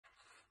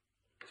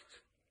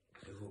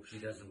hope she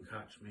doesn't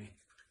catch me.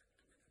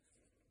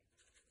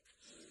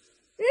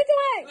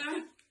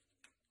 Ridley!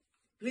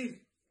 Please,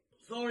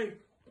 sorry.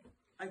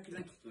 I can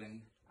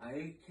explain. I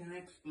I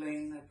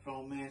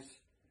promise.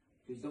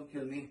 Please don't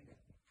kill me.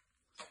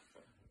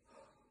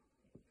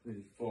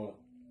 34.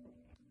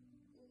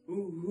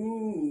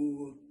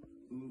 Ooh.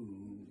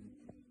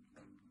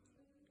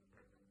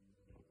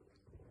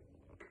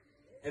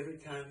 Every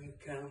time you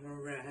come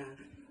around,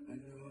 I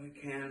know I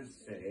can't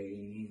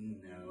say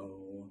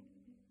no.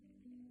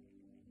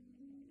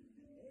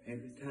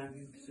 Every time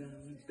you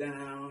turn me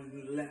down,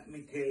 you let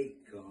me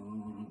take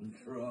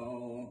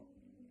control.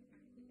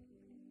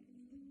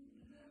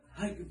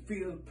 I can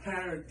feel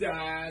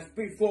paradise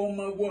before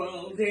my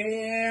world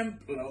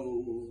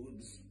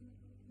implodes.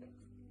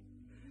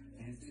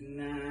 And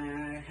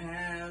tonight I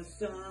have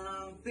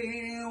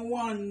something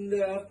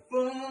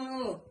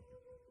wonderful.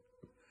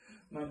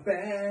 My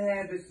bad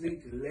habits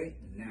lead to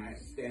late night,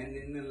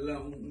 standing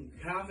alone,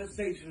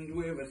 conversations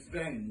with a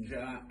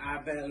stranger I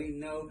barely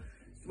know.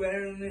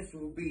 Swearing this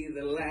will be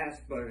the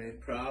last, but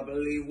it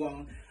probably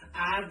won't.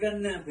 I've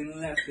got nothing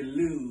left to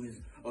lose,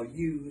 or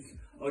use,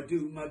 or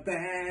do. My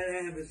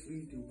bad habits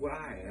lead to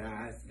why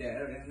I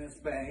stare into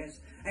space,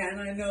 and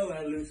I know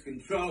I lose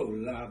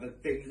control of the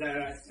things that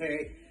I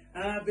say.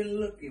 I've been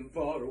looking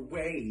for a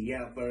way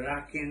out, but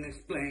I can't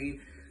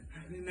explain.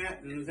 Nothing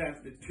happens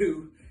after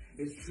 2.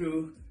 It's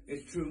true,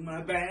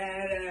 my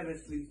bad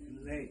habits lead to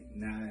late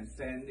nights,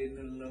 standing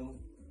alone.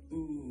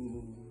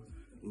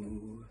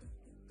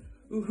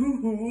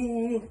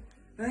 Ooh,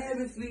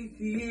 habits lead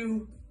to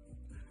you.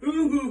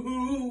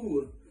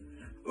 Ooh,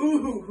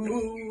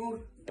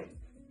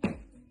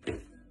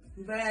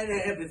 bad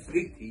habits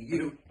lead to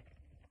you.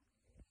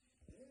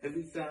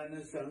 Every time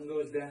the sun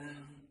goes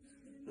down,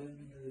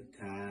 another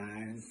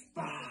time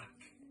spark.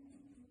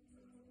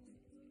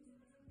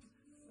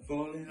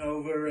 Falling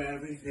over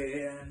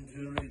everything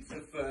till it's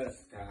the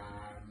first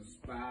time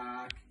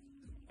spark.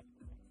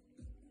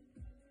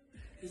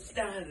 It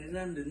started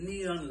under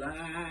neon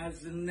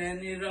lights and then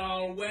it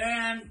all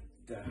went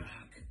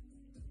dark.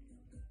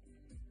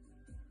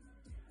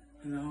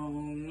 And I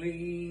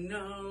only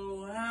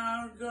know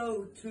I'll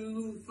go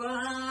too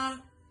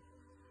far.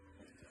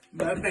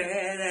 My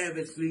bad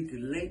habits lead to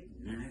late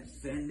nights,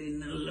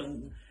 standing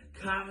alone,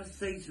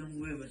 conversation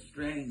with a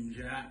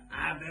stranger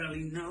I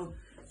barely know.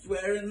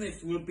 Swearing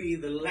this will be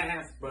the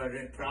last, but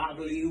it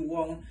probably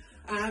won't.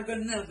 I've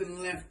got nothing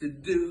left to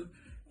do.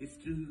 It's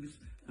just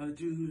I'll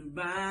do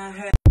my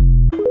head.